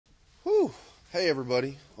Hey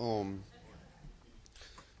everybody. You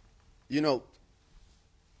know,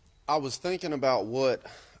 I was thinking about what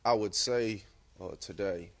I would say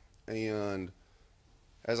today, and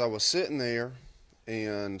as I was sitting there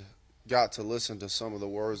and got to listen to some of the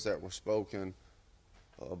words that were spoken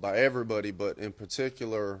by everybody, but in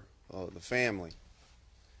particular the family.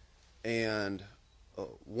 And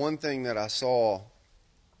one thing that I saw,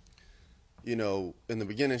 in the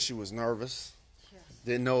beginning she was nervous,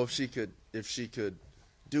 didn't know if she could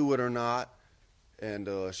do it or not, and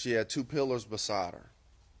she had two pillars beside her,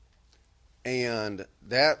 and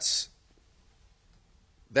that's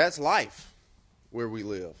life where we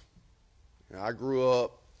live. I grew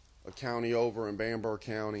up a county over in Bamberg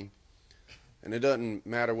County, and it doesn't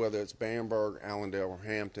matter whether it's Bamberg, Allendale, or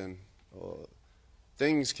Hampton.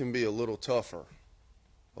 Things can be a little tougher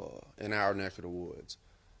in our neck of the woods.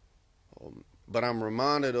 But I'm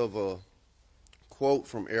reminded of a quote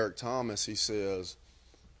from Eric Thomas. He says,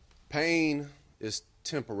 "Pain is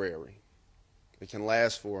temporary. It can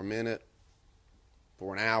last for a minute,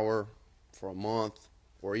 for an hour, for a month,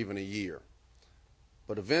 or even a year.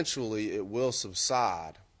 But eventually it will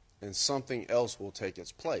subside and something else will take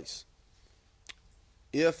its place.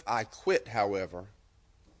 If I quit, however,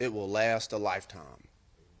 it will last a lifetime."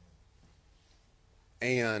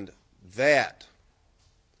 And that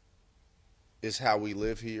is how we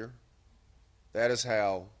live here. That is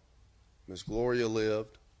how Miss Gloria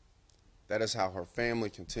lived. That is how her family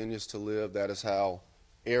continues to live. That is how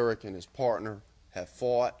Eric and his partner have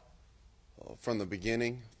fought from the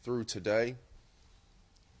beginning through today.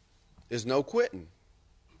 Is no quitting.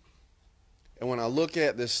 And when I look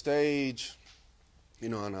at this stage,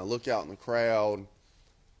 and I look out in the crowd,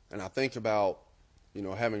 and I think about,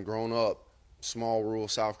 having grown up small rural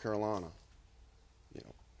South Carolina,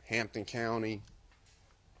 Hampton County.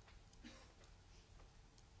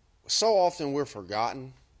 So often we're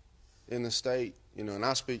forgotten in the state, and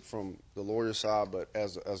I speak from the lawyer side, but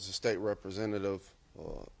as a state representative,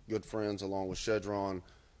 good friends along with Shedron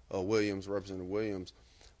Williams, Representative Williams,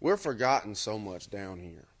 we're forgotten so much down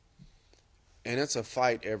here. And it's a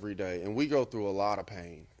fight every day, and we go through a lot of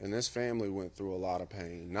pain, and this family went through a lot of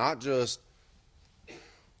pain, not just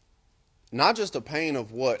the pain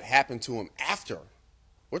of what happened to him after.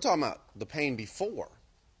 We're talking about the pain before,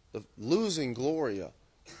 losing Gloria.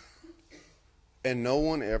 And no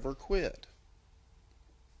one ever quit,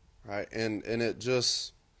 right? And it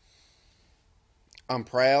just, I'm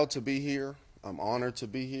proud to be here. I'm honored to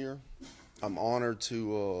be here. I'm honored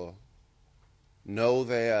to know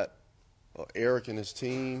that Eric and his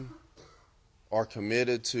team are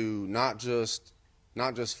committed to not just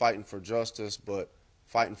fighting for justice, but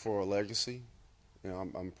fighting for a legacy.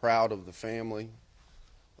 I'm proud of the family.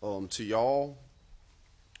 To y'all,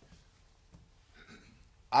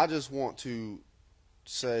 I just want to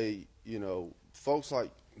say, folks like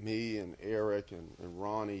me and Eric and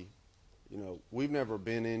Ronnie, we've never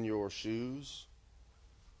been in your shoes.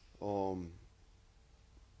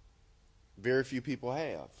 Very few people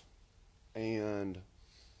have. And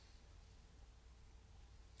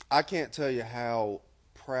I can't tell you how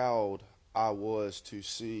proud I was to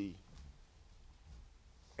see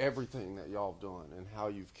everything that y'all have done and how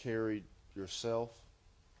you've carried yourself.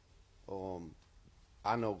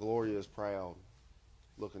 I know Gloria is proud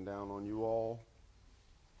looking down on you all.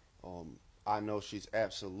 I know she's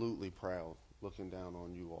absolutely proud looking down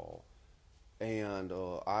on you all. And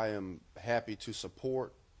I am happy to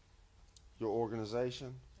support your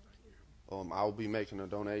organization. I will be making a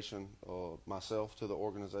donation myself to the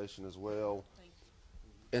organization as well.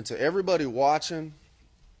 And to everybody watching,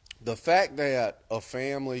 the fact that a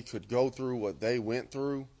family could go through what they went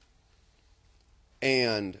through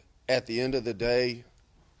and at the end of the day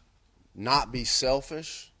not be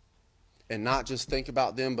selfish and not just think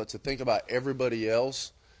about them, but to think about everybody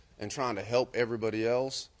else and trying to help everybody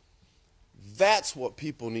else, that's what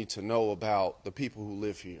people need to know about the people who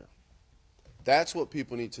live here. That's what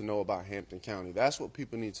people need to know about Hampton County. That's what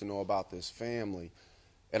people need to know about this family.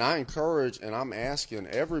 And I encourage and I'm asking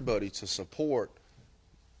everybody to support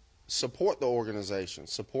the organization,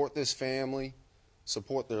 support this family,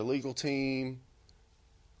 support their legal team,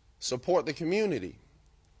 support the community.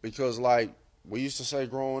 Because like we used to say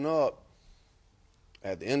growing up,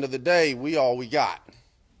 at the end of the day, we all we got.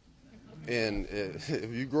 And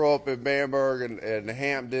if you grow up in Bamberg and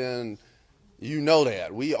Hampton, you know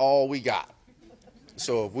that. We all we got.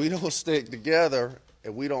 So if we don't stick together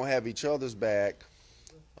and we don't have each other's back,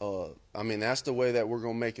 that's the way that we're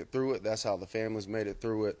going to make it through it. That's how the family's made it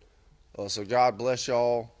through it. So God bless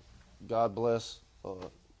y'all. God bless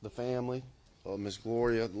the family, Miss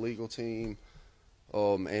Gloria, the legal team,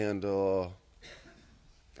 and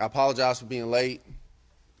I apologize for being late.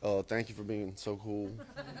 Thank you for being so cool.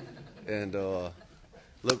 And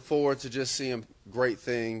look forward to just seeing great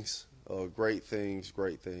things, great things,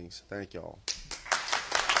 great things. Thank y'all.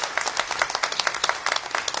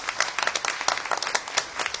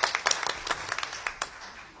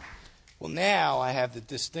 Well, now I have the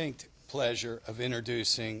distinct pleasure of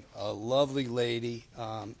introducing a lovely lady.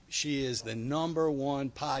 She is the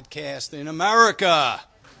 #1 podcast in America.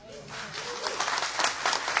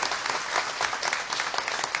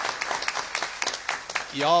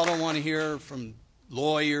 Y'all don't want to hear from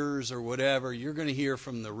lawyers or whatever. You're going to hear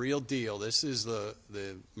from the real deal. This is the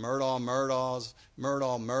Murdaugh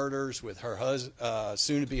murders with her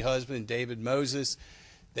soon-to-be husband, David Moses.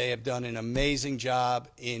 They have done an amazing job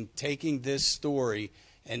in taking this story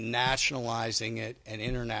and nationalizing it and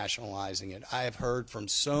internationalizing it. I have heard from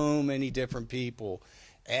so many different people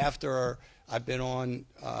after I've been on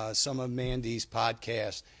some of Mandy's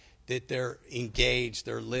podcasts that they're engaged,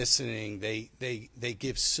 they're listening, they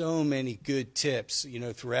give so many good tips. You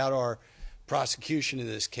know, throughout our prosecution of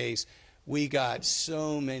this case, we got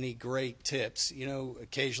so many great tips. You know,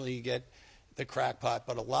 occasionally you get the crackpot,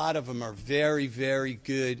 but a lot of them are very, very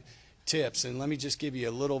good tips. And let me just give you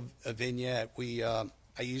a little vignette. I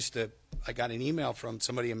got an email from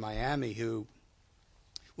somebody in Miami who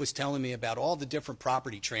was telling me about all the different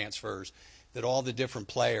property transfers that all the different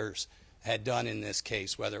players had done in this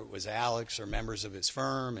case, whether it was Alex or members of his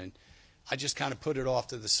firm. And I just kind of put it off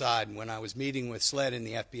to the side. And when I was meeting with SLED and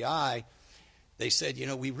the FBI, they said, you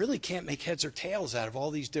know, we really can't make heads or tails out of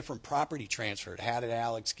all these different property transfers. How did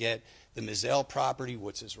Alex get the Mizell property?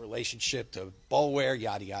 What's his relationship to Bulware?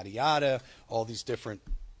 Yada, yada, yada. All these different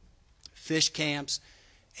fish camps.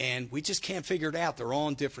 And we just can't figure it out. They're all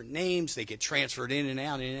in different names. They get transferred in and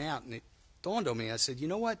out, in and out. And it dawned on me. I said, you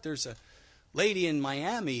know what? There's a lady in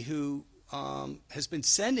Miami who has been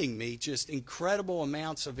sending me just incredible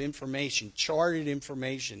amounts of information, charted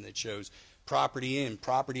information that shows property in,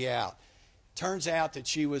 property out. Turns out that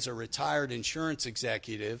she was a retired insurance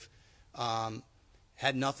executive,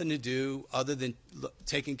 had nothing to do other than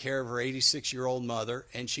taking care of her 86-year-old mother,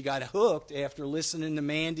 and she got hooked after listening to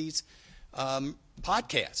Mandy's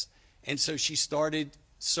podcast. And so she started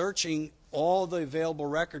searching all the available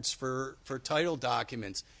records for title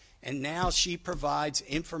documents, and now she provides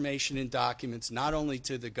information and documents not only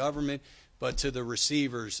to the government but to the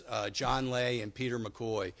receivers, John Lay and Peter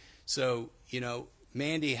McCoy. So, you know,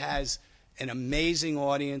 Mandy has an amazing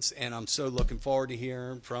audience, and I'm so looking forward to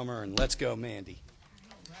hearing from her. And let's go, Mandy.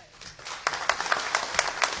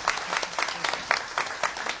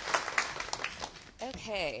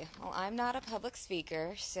 Okay, well, I'm not a public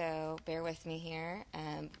speaker, so bear with me here.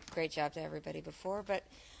 Great job to everybody before, but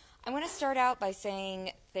I want to start out by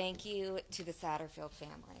saying thank you to the Satterfield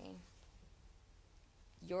family.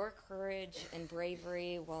 Your courage and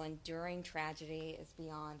bravery while enduring tragedy is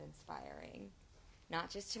beyond inspiring,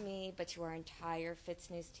 not just to me, but to our entire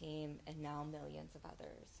FITSNews team and now millions of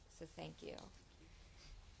others. So thank you.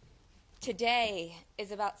 Today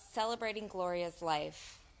is about celebrating Gloria's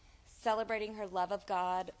life, celebrating her love of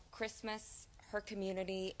God, Christmas, her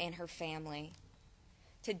community, and her family.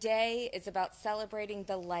 Today is about celebrating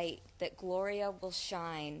the light that Gloria will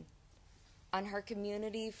shine on her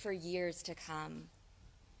community for years to come.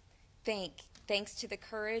 Thanks to the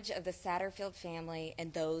courage of the Satterfield family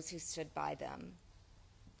and those who stood by them.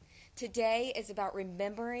 Today is about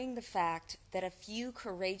remembering the fact that a few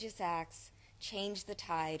courageous acts changed the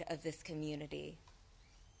tide of this community.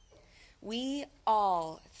 We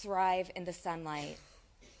all thrive in the sunlight,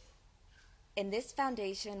 and this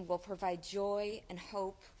foundation will provide joy and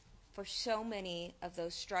hope for so many of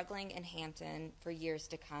those struggling in Hampton for years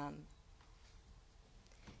to come.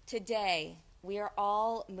 Today, we are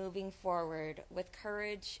all moving forward with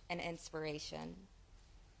courage and inspiration.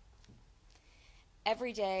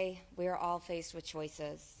 Every day, we are all faced with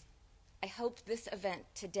choices. I hope this event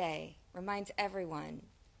today reminds everyone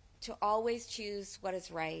to always choose what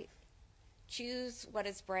is right, choose what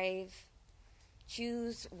is brave,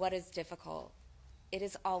 choose what is difficult. It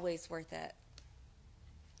is always worth it.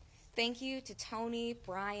 Thank you to Tony,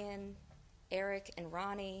 Brian, Eric, and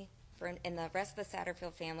Ronnie and the rest of the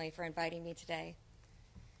Satterfield family for inviting me today.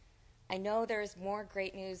 I know there is more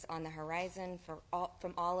great news on the horizon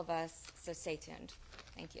from all of us, so stay tuned.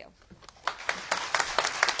 Thank you.